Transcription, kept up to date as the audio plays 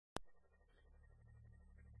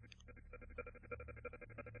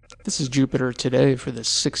This is Jupiter Today for the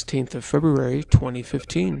 16th of February,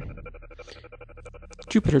 2015.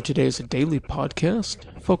 Jupiter Today is a daily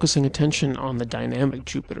podcast focusing attention on the dynamic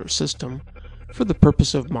Jupiter system for the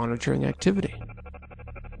purpose of monitoring activity.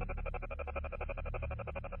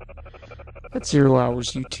 At 0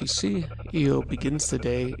 hours UTC, Io begins the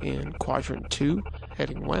day in Quadrant 2,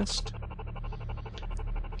 heading west.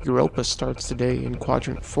 Europa starts the day in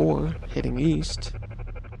Quadrant 4, heading east.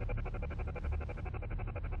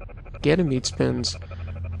 Ganymede spends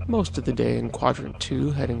most of the day in Quadrant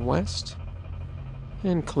 2, heading west.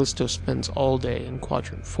 And Callisto spends all day in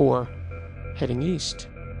Quadrant 4, heading east.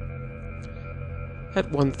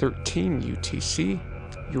 At 1:13 UTC,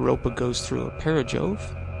 Europa goes through a perigove.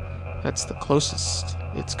 That's the closest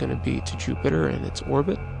it's going to be to Jupiter in its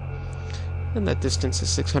orbit. And that distance is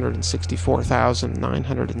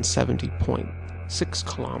 664,970.6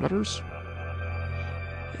 kilometers.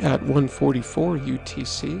 At 1:44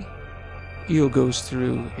 UTC, Io goes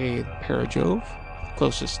through a perigove, the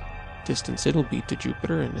closest distance it'll be to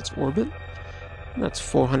Jupiter in its orbit, and that's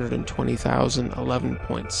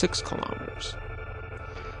 420,011.6 kilometers.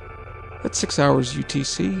 At 6 hours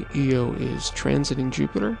UTC, Io is transiting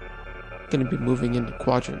Jupiter, going to be moving into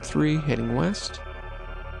Quadrant 3, heading west.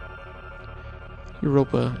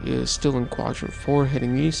 Europa is still in Quadrant 4,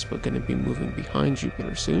 heading east, but going to be moving behind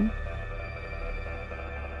Jupiter soon.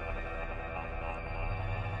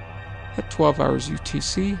 At 12 hours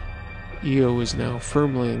UTC, Io is now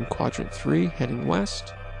firmly in Quadrant 3, heading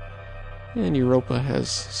west, and Europa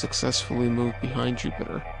has successfully moved behind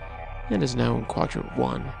Jupiter, and is now in Quadrant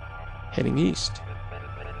 1, heading east.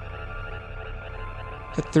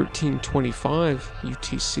 At 13:25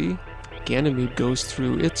 UTC, Ganymede goes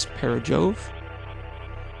through its perigove,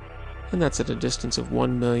 and that's at a distance of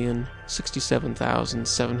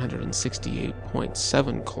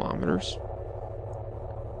 1,067,768.7 kilometers.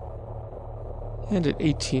 And at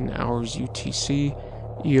 18 hours UTC,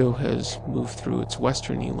 Io has moved through its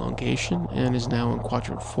western elongation and is now in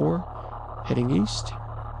Quadrant 4, heading east.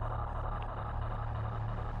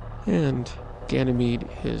 And Ganymede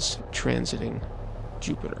is transiting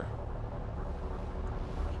Jupiter.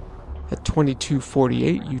 At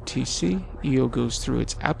 22:48 UTC, Io goes through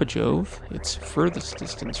its apogee, its furthest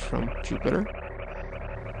distance from Jupiter,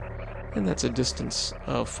 and that's a distance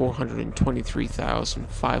of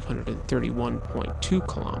 423,531.2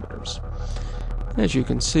 kilometers. As you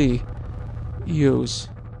can see, Io's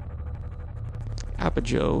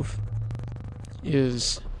apogee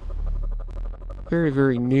is very,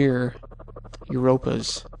 very near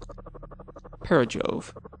Europa's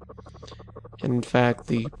perigove. And in fact,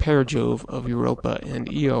 the perigove of Europa and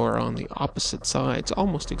Io are on the opposite sides,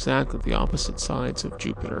 almost exactly the opposite sides of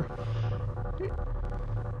Jupiter.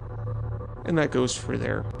 And that goes for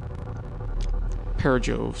their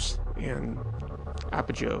perigoves and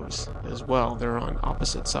apogees as well. They're on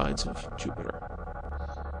opposite sides of Jupiter.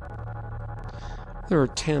 There are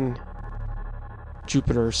 10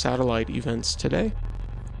 Jupiter satellite events today.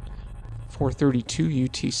 4:32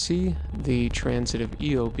 UTC, the transit of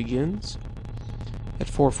Io begins. At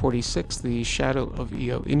 4:46, the shadow of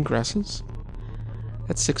Io ingresses.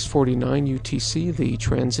 At 6:49 UTC, the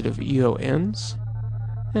transit of Io ends.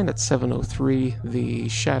 And at 7:03, the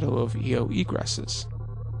shadow of Io egresses.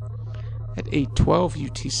 At 8:12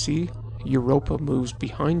 UTC, Europa moves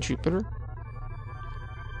behind Jupiter.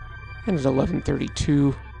 And at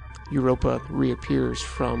 11:32, Europa reappears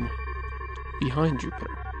from behind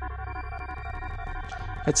Jupiter.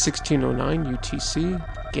 At 16:09 UTC,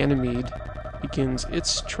 Ganymede begins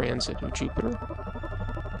its transit of Jupiter.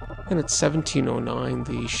 And at 17:09,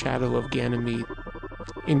 the shadow of Ganymede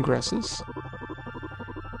ingresses.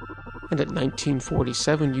 And at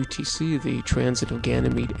 19:47 UTC, the transit of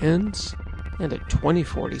Ganymede ends. And at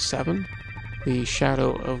 20:47, the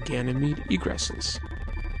shadow of Ganymede egresses.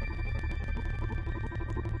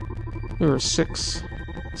 There are 6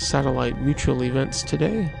 satellite mutual events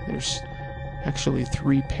today. There's actually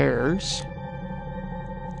 3 pairs.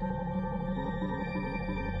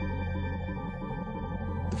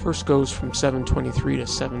 The first goes from 7:23 to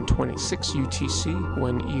 7:26 UTC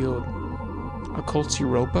when Io occults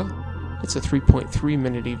Europa. It's a 3.3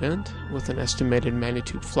 minute event with an estimated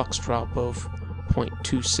magnitude flux drop of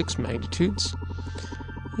 0.26 magnitudes.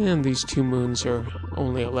 And these two moons are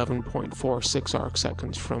only 11.46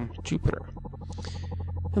 arcseconds from Jupiter.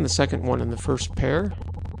 And the second one in the first pair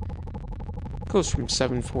goes from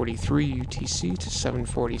 7:43 UTC to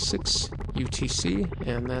 7:46 UTC,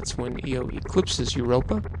 and that's when Io eclipses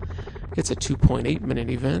Europa. It's a 2.8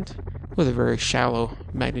 minute event with a very shallow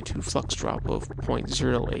magnitude flux drop of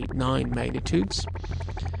 0.089 magnitudes.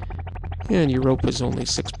 And Europa is only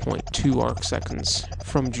 6.2 arcseconds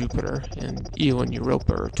from Jupiter, and Io and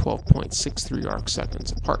Europa are 12.63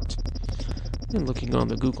 arcseconds apart. And looking on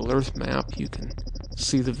the Google Earth map, you can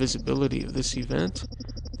see the visibility of this event.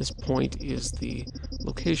 This point is the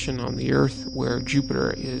location on the Earth where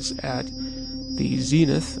Jupiter is at the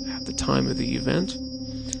zenith at the time of the event.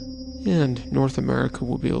 And North America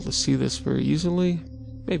will be able to see this very easily.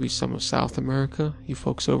 Maybe some of South America. You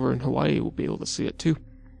folks over in Hawaii will be able to see it too.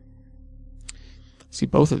 See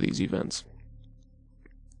both of these events.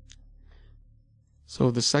 So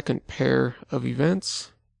the second pair of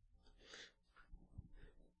events,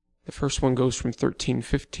 the first one goes from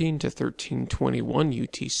 1315 to 1321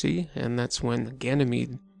 UTC, and that's when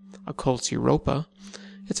Ganymede occults Europa.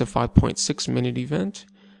 It's a 5.6 minute event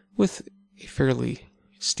with a fairly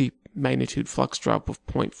steep magnitude flux drop of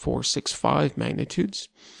 0.465 magnitudes,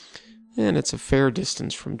 and it's a fair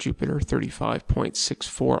distance from Jupiter,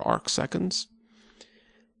 35.64 arcseconds.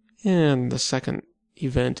 And the second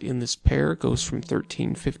event in this pair goes from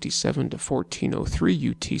 1357 to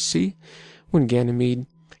 1403 UTC, when Ganymede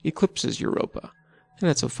eclipses Europa, and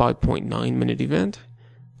that's a 5.9 minute event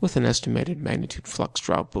with an estimated magnitude flux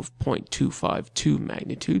drop of 0.252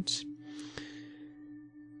 magnitudes.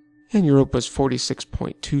 And Europa is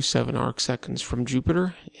 46.27 arcseconds from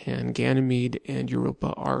Jupiter, and Ganymede and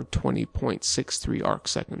Europa are 20.63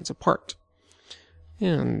 arcseconds apart.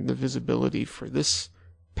 And the visibility for this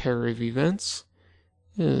pair of events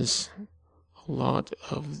is a lot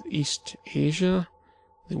of East Asia,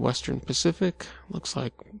 the Western Pacific. Looks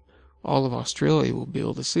like all of Australia will be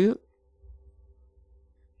able to see it.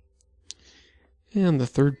 And the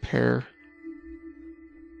third pair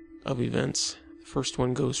of events, the first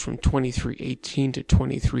one goes from 2318 to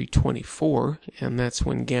 2324, and that's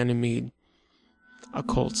when Ganymede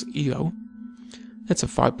occults Io. That's a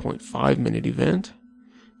 5.5 minute event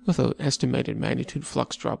with an estimated magnitude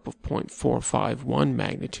flux drop of 0.451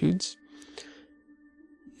 magnitudes.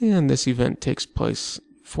 And this event takes place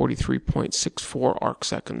 43.64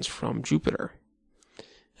 arcseconds from Jupiter.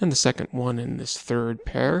 And the second one in this third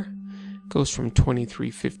pair goes from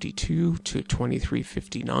 2352 to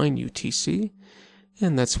 2359 UTC,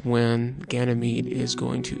 and that's when Ganymede is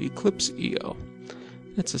going to eclipse Io.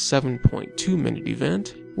 That's a 7.2 minute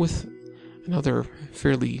event with another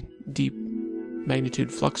fairly deep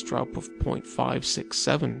magnitude flux drop of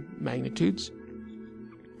 0.567 magnitudes.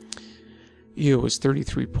 Io is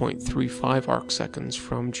 33.35 arcseconds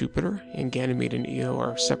from Jupiter, and Ganymede and Io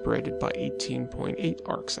are separated by 18.8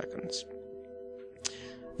 arcseconds.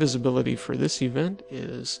 Visibility for this event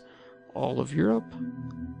is all of Europe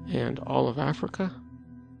and all of Africa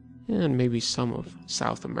and maybe some of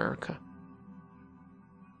South America.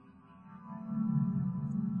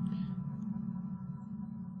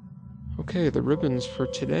 Okay, the ribbons for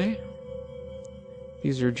today.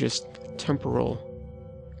 These are just temporal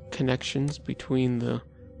connections between the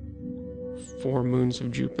four moons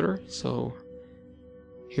of Jupiter. So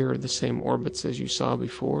here are the same orbits as you saw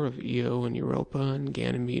before of Io and Europa and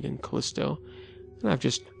Ganymede and Callisto. And I've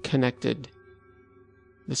just connected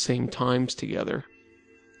the same times together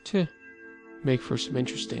to make for some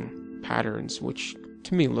interesting patterns, which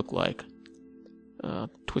to me look like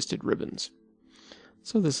twisted ribbons.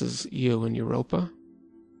 So this is Io and Europa,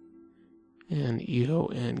 and Io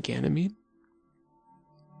and Ganymede,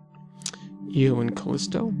 Io and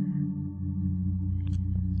Callisto,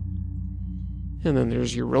 and then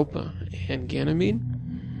there's Europa and Ganymede,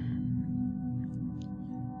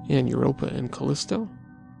 and Europa and Callisto,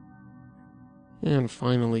 and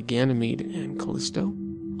finally Ganymede and Callisto,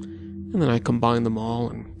 and then I combine them all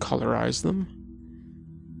and colorize them,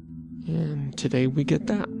 and today we get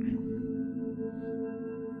that.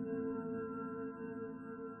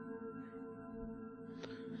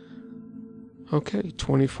 Okay,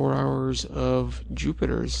 24 hours of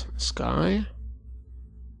Jupiter's sky.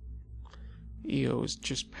 Io is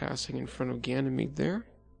just passing in front of Ganymede there.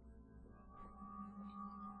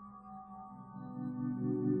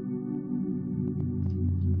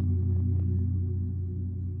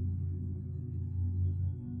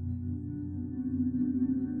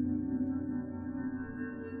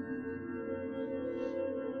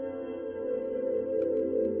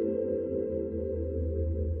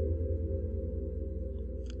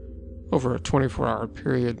 Over a 24-hour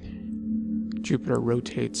period, Jupiter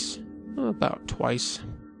rotates about twice.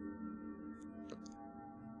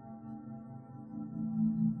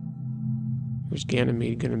 There's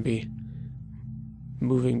Ganymede going to be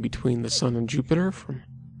moving between the Sun and Jupiter.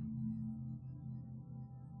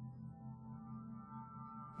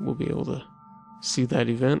 We'll be able to see that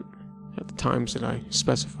event at the times that I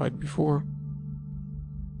specified before.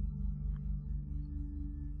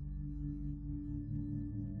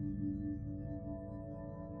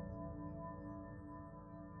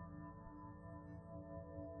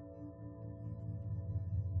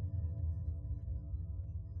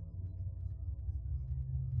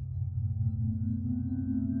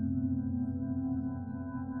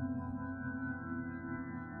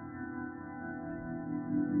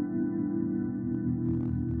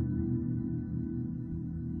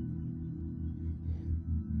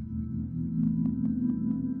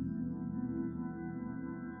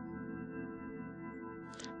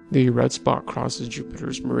 The red spot crosses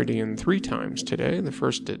Jupiter's meridian 3 times today, the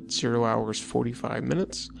first at 0 hours 45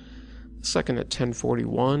 minutes, the second at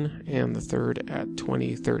 10:41, and the third at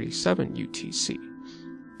 20:37 UTC.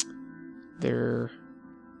 There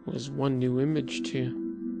was one new image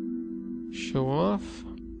to show off.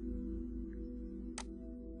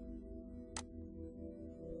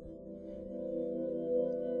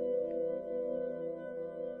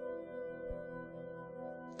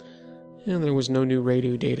 And there was no new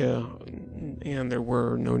radio data, and there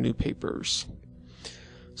were no new papers.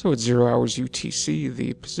 So at 0 hours UTC,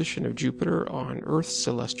 the position of Jupiter on Earth's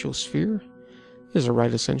celestial sphere is a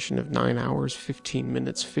right ascension of 9 hours, 15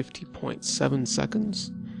 minutes, 50.7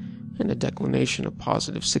 seconds, and a declination of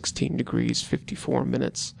positive 16 degrees, 54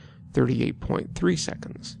 minutes, 38.3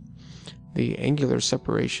 seconds. The angular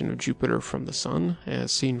separation of Jupiter from the Sun,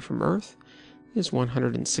 as seen from Earth, is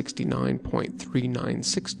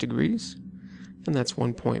 169.396 degrees, and that's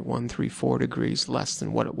 1.134 degrees less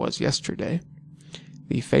than what it was yesterday.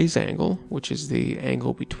 The phase angle, which is the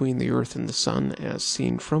angle between the Earth and the Sun as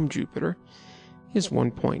seen from Jupiter, is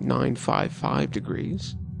 1.955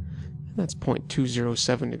 degrees, and that's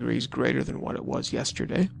 0.207 degrees greater than what it was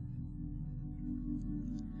yesterday.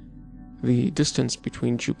 The distance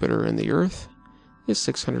between Jupiter and the Earth is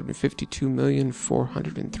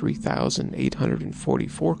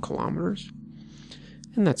 652,403,844 kilometers,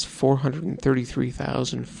 and that's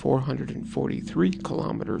 433,443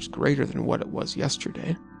 kilometers greater than what it was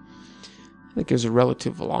yesterday. That gives a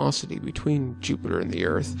relative velocity between Jupiter and the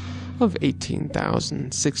Earth of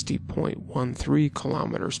 18,060.13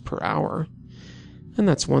 kilometers per hour, and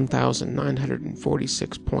that's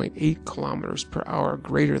 1,946.8 kilometers per hour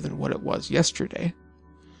greater than what it was yesterday.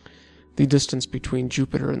 The distance between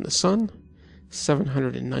Jupiter and the Sun,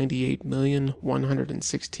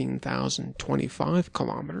 798,116,025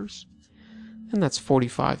 kilometers, and that's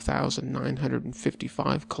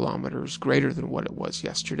 45,955 kilometers greater than what it was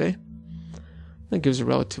yesterday. That gives a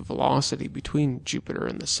relative velocity between Jupiter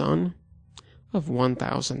and the Sun of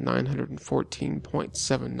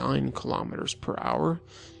 1,914.79 kilometers per hour,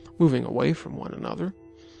 moving away from one another,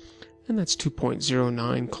 and that's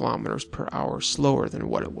 2.09 kilometers per hour slower than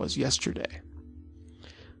what it was yesterday.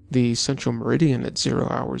 The central meridian at 0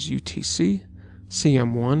 hours UTC,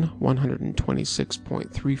 CM1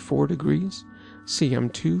 126.34 degrees,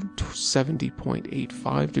 CM2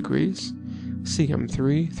 70.85 degrees,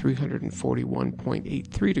 CM3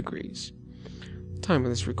 341.83 degrees. The time of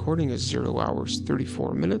this recording is 0 hours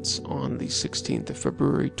 34 minutes on the 16th of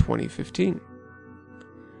February 2015.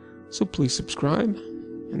 So please subscribe,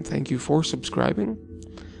 and thank you for subscribing.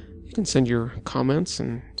 You can send your comments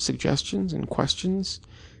and suggestions and questions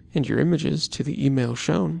and your images to the email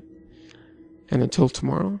shown. And until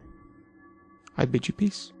tomorrow, I bid you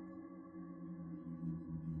peace.